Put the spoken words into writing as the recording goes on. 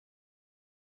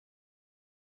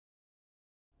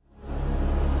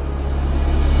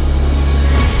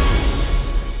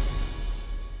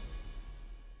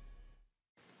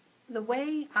The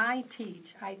way I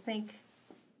teach, I think,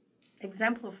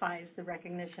 exemplifies the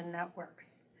recognition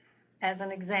networks. As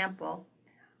an example,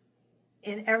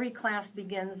 in every class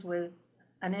begins with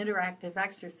an interactive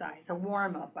exercise, a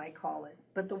warm-up I call it.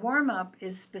 But the warm-up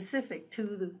is specific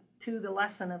to the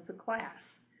lesson of the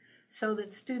class, so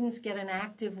that students get an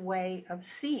active way of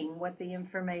seeing what the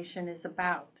information is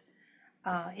about.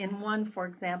 In one, for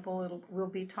example, we'll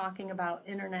be talking about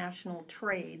international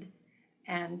trade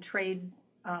and trade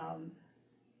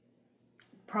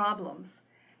problems.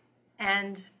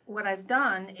 And what I've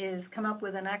done is come up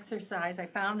with an exercise. I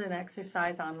found an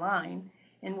exercise online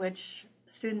in which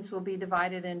students will be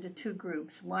divided into two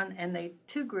groups.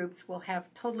 Two groups will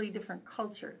have totally different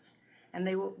cultures. And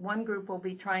one group will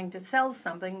be trying to sell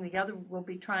something, the other will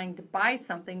be trying to buy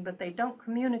something, but they don't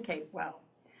communicate well.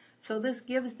 So this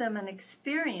gives them an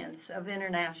experience of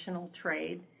international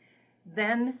trade.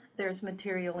 Then there's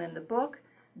material in the book.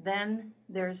 Then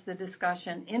there's the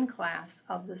discussion in class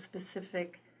of the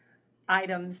specific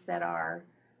items that are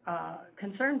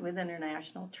concerned with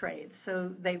international trade.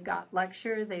 So they've got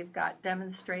lecture, they've got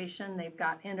demonstration, they've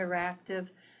got interactive.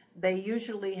 They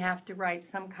usually have to write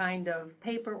some kind of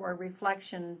paper or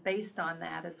reflection based on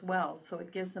that as well. So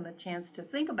it gives them a chance to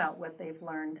think about what they've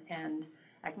learned and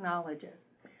acknowledge it.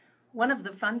 One of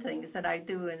the fun things that I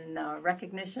do in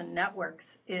recognition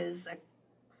networks is a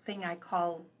thing I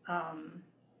call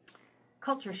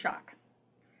culture shock.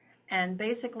 And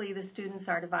basically the students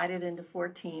are divided into 4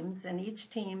 teams, and each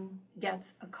team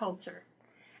gets a culture.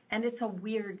 And it's a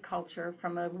weird culture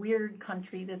from a weird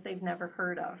country that they've never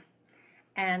heard of.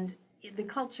 And the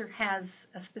culture has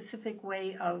a specific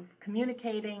way of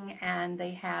communicating, and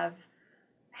they have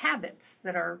habits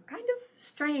that are kind of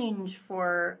strange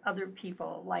for other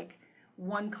people. Like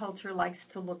one culture likes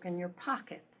to look in your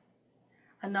pocket.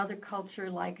 Another culture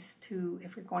likes to,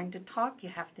 if you're going to talk, you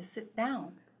have to sit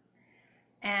down.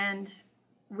 And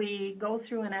we go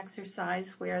through an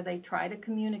exercise where they try to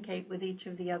communicate with each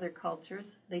of the other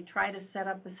cultures. They try to set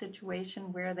up a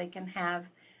situation where they can have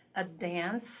a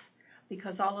dance,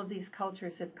 because all of these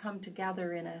cultures have come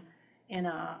together in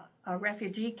a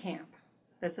refugee camp.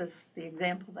 This is the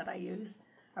example that I use,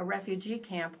 a refugee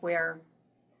camp where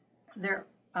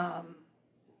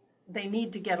they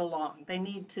need to get along. They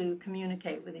need to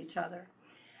communicate with each other.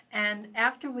 And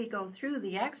after we go through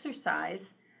the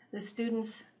exercise, the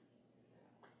students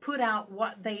put out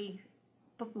what they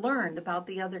learned about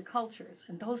the other cultures.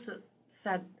 And those that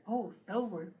said, oh,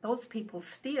 those people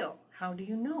steal. How do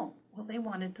you know? Well, they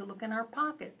wanted to look in our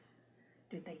pockets.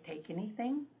 Did they take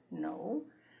anything? No.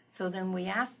 So then we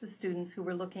asked the students who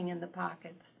were looking in the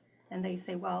pockets, and they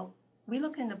say, well, we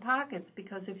look in the pockets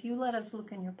because if you let us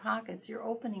look in your pockets, you're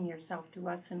opening yourself to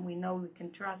us and we know we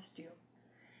can trust you.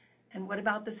 And what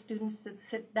about the students that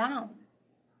sit down,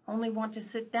 only want to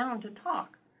sit down to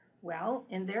talk? Well,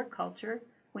 in their culture,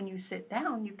 when you sit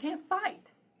down, you can't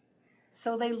fight.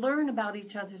 So they learn about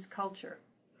each other's culture.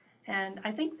 And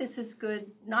I think this is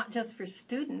good not just for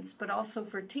students, but also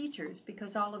for teachers,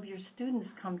 because all of your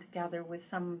students come together with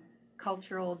some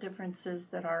cultural differences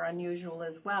that are unusual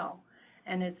as well.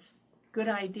 And it's a good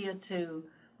idea to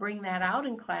bring that out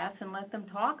in class and let them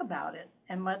talk about it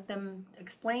and let them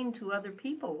explain to other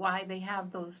people why they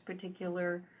have those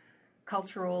particular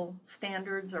cultural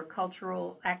standards or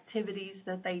cultural activities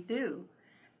that they do.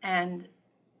 And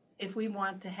if we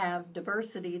want to have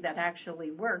diversity that actually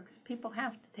works, people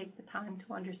have to take the time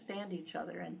to understand each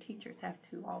other, and teachers have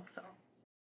to also.